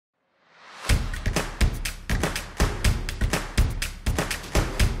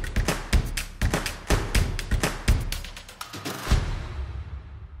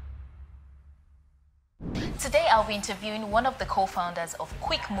I'll be interviewing one of the co-founders of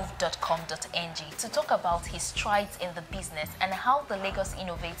quickmove.com.ng to talk about his strides in the business and how the Lagos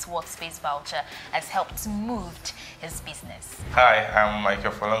Innovates workspace voucher has helped move his business. Hi, I'm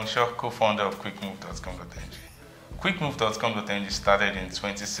Micheal Foorunsho, co-founder of quickmove.com.ng. Quickmove.com.ng started in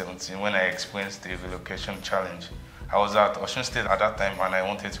 2017 when I experienced the relocation challenge. I was at Osun State at that time and I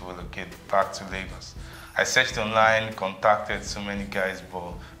wanted to relocate back to Lagos. I searched online, contacted so many guys,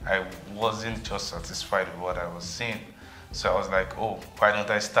 but I wasn't just satisfied with what I was seeing. So I was like, oh, why don't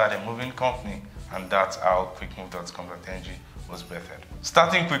I start a moving company? And that's how quickmove.com.ng was birthed.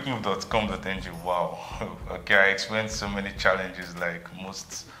 Starting quickmove.com.ng, wow. Okay, I experienced so many challenges like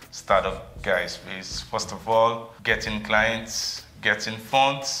most startup guys face. First of all, getting clients, getting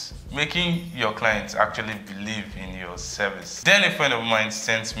funds, making your clients actually believe in your service. Then a friend of mine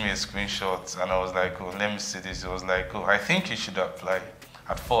sent me a screenshot and I was like, oh, let me see this. It was like, oh, I think you should apply.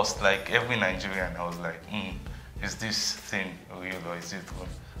 At first, like every Nigerian, I was like, is this thing real or is it real?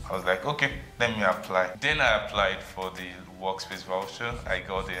 I was like, okay, let me apply. Then I applied for the workspace voucher. I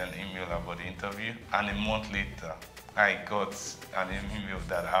got an email about the interview, and a month later, I got an email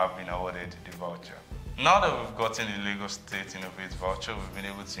that I have been awarded the voucher. Now that we've gotten the Lagos State Innovates voucher, we've been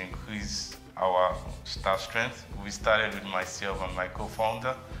able to increase our staff strength. We started with myself and my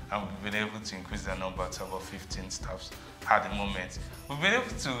co-founder, and we've been able to increase the number to about 15 staffs at the moment. We've been able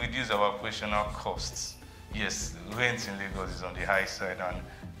to reduce our operational costs. Yes, rent in Lagos is on the high side, and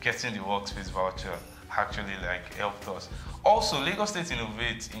getting the workspace voucher actually helped us. Also, Lagos State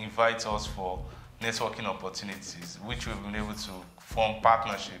Innovates invites us for networking opportunities, which we've been able to form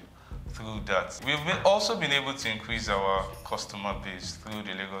partnership through that. We've also been able to increase our customer base through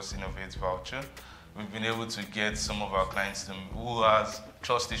the Lagos Innovates voucher. We've been able to get some of our clients who has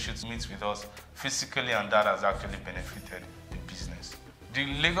trust issues to meet with us physically, and that has actually benefited the business. The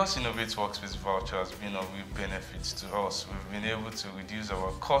Lagos Innovates workspace voucher has been of real benefits to us. We've been able to reduce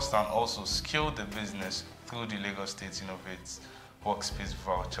our cost and also scale the business through the Lagos State Innovates workspace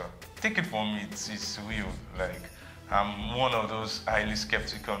voucher. Take it from me, it's real. I'm one of those highly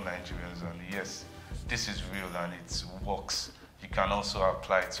skeptical Nigerians, and yes, this is real and it works. You can also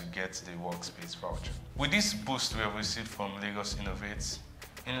apply to get the workspace voucher. With this boost we have received from Lagos Innovates,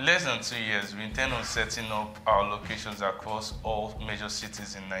 in less than 2 years, we intend on setting up our locations across all major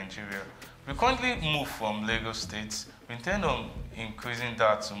cities in Nigeria. We currently move from Lagos State. We intend on increasing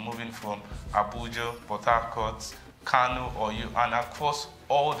that to moving from Abuja, Port Harcourt, Kano, Oyo, and across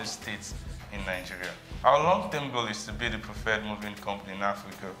all the states in Nigeria. Our long-term goal is to be the preferred moving company in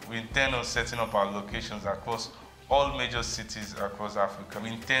Africa. We intend on setting up our locations across all major cities across Africa. We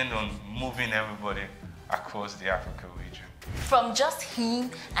intend on moving everybody across the Africa region. From just him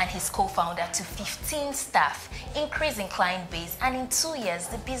and his co-founder to 15 staff, increase in client base, and in 2 years,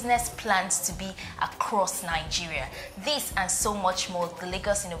 the business plans to be across Nigeria. This and so much more the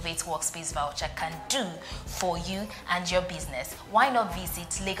Lagos Innovates Workspace Voucher can do for you and your business. Why not visit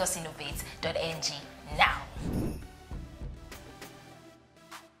lagosinnovates.ng now?